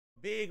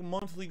big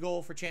monthly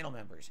goal for channel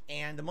members,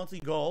 and the monthly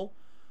goal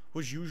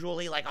was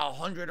usually like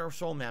 100 or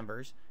so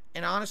members.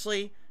 And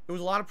honestly, it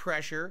was a lot of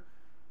pressure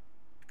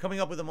coming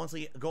up with a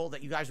monthly goal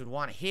that you guys would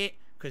want to hit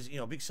because, you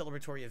know, big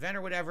celebratory event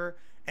or whatever,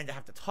 and to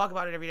have to talk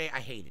about it every day, I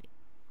hated it.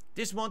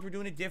 This month, we're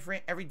doing it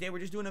different. Every day, we're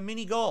just doing a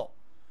mini goal.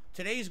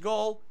 Today's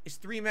goal is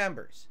 3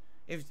 members.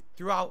 If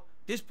throughout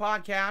this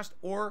podcast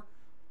or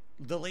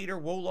the later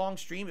Wolong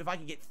stream, if I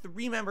could get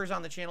 3 members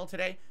on the channel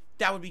today,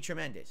 that would be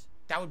tremendous.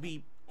 That would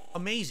be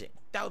amazing.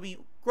 That would be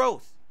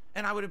growth,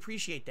 and I would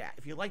appreciate that.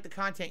 If you like the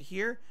content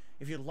here,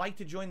 if you'd like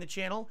to join the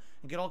channel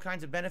and get all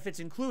kinds of benefits,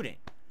 including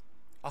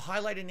a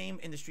highlighted name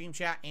in the stream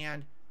chat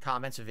and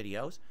comments of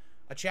videos,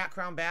 a chat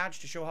crown badge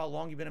to show how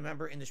long you've been a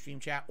member in the stream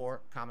chat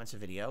or comments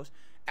of videos,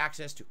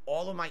 access to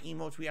all of my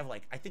emotes. We have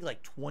like, I think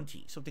like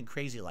 20, something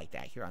crazy like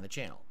that here on the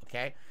channel,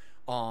 okay?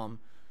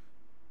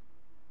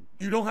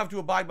 You don't have to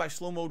abide by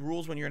slow mode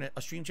rules when you're in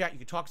a stream chat. You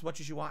can talk as much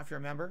as you want if you're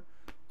a member.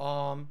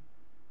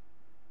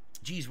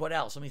 Geez, what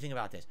else? Let me think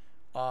about this.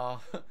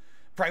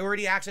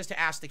 Priority access to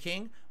Ask the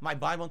King, my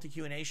bi-monthly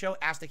Q&A show.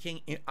 Ask the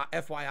King,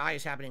 FYI,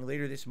 is happening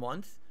later this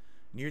month,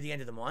 near the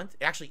end of the month.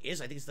 It actually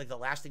is. I think it's like the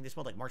last thing this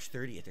month, like March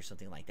 30th or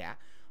something like that.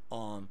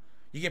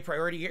 You get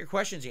priority to get your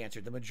questions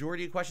answered. The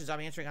majority of questions I'm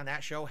answering on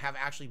that show have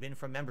actually been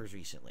from members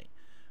recently.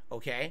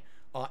 Okay?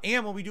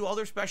 And when we do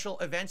other special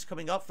events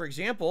coming up, for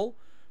example,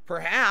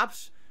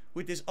 perhaps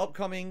with this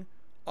upcoming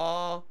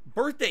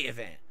birthday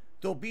event,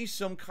 there'll be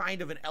some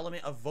kind of an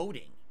element of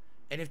voting.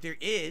 And if there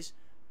is,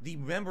 the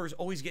members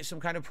always get some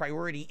kind of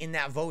priority in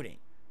that voting.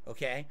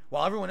 Okay?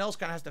 While everyone else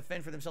kind of has to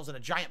fend for themselves in a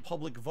giant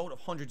public vote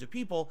of hundreds of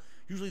people,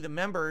 usually the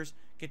members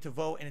get to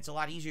vote, and it's a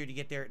lot easier to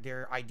get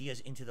their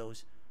ideas into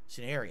those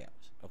scenarios.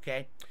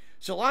 Okay?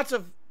 So lots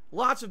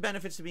of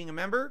benefits to being a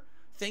member.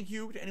 Thank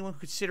you to anyone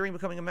considering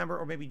becoming a member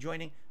or maybe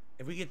joining.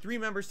 If we get 3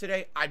 members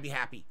today, I'd be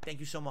happy.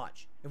 Thank you so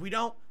much. If we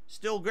don't,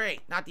 still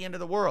great. Not the end of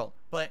the world.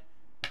 But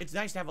it's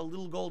nice to have a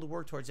little goal to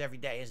work towards every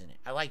day, isn't it?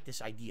 I like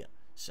this idea.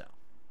 So,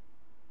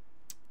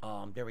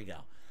 there we go.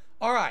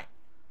 All right.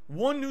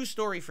 One news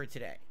story for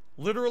today.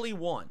 Literally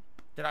one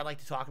that I'd like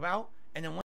to talk about. And then one